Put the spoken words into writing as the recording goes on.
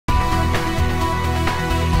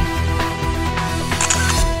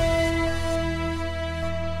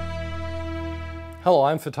Hello,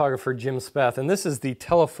 I'm photographer Jim Speth, and this is the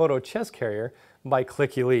Telephoto chest carrier by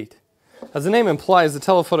Clik Elite. As the name implies, the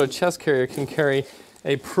Telephoto chest carrier can carry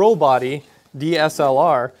a pro body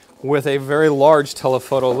DSLR with a very large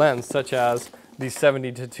telephoto lens, such as the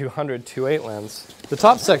 70-200 2.8 lens. The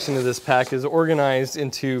top section of this pack is organized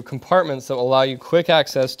into compartments that will allow you quick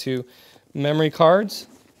access to memory cards,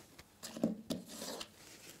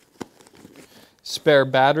 spare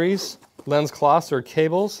batteries, lens cloths or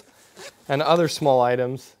cables, and other small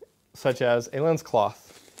items such as a lens cloth.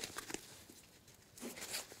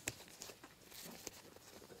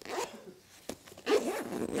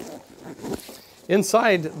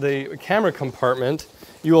 Inside the camera compartment,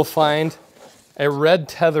 you will find a red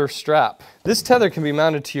tether strap. This tether can be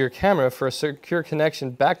mounted to your camera for a secure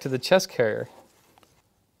connection back to the chest carrier.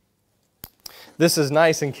 This is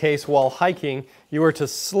nice in case while hiking you were to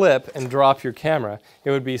slip and drop your camera. It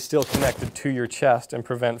would be still connected to your chest and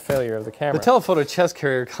prevent failure of the camera. The Telephoto chest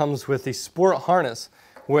carrier comes with a sport harness,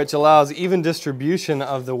 which allows even distribution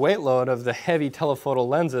of the weight load of the heavy telephoto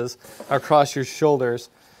lenses across your shoulders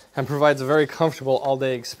and provides a very comfortable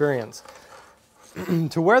all-day experience.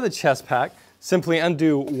 To wear the chest pack, simply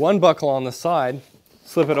undo one buckle on the side,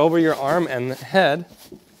 slip it over your arm and head,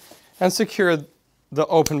 and secure the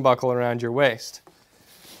open buckle around your waist.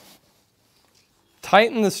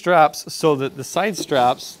 Tighten the straps so that the side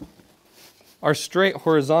straps are straight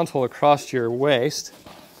horizontal across your waist,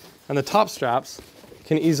 and the top straps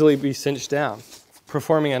can easily be cinched down,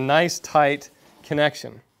 performing a nice tight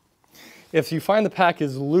connection. If you find the pack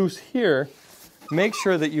is loose here, make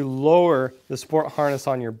sure that you lower the sport harness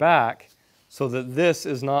on your back so that this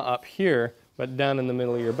is not up here but down in the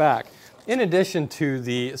middle of your back. In addition to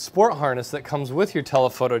the sport harness that comes with your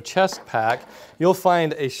Telephoto chest pack, you'll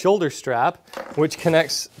find a shoulder strap which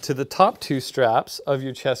connects to the top two straps of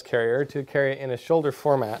your chest carrier to carry it in a shoulder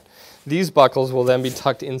format. These buckles will then be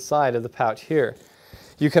tucked inside of the pouch here.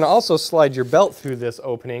 You can also slide your belt through this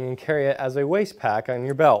opening and carry it as a waist pack on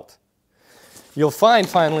your belt. You'll find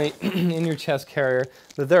finally in your chest carrier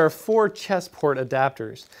that there are 4 ChestPort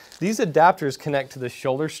adapters. These adapters connect to the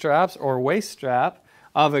shoulder straps or waist strap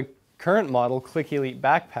of a current model Clik Elite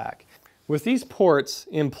backpack. With these ports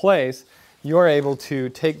in place, you're able to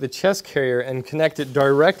take the chest carrier and connect it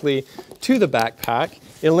directly to the backpack,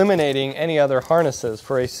 eliminating any other harnesses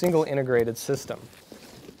for a single integrated system.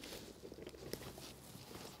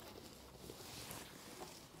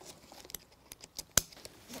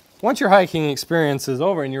 Once your hiking experience is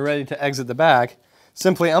over and you're ready to exit the bag,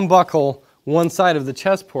 simply unbuckle one side of the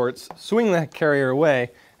chest ports, swing the carrier away,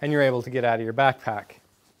 and you're able to get out of your backpack.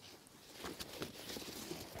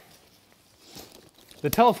 The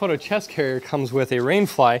Telephoto chest carrier comes with a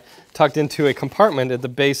rainfly tucked into a compartment at the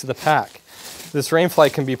base of the pack. This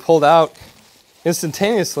rainfly can be pulled out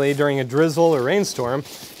instantaneously during a drizzle or rainstorm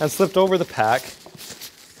and slipped over the pack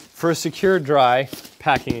for a secure, dry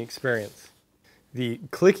packing experience. The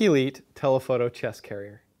Clik Elite Telephoto chest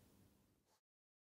carrier.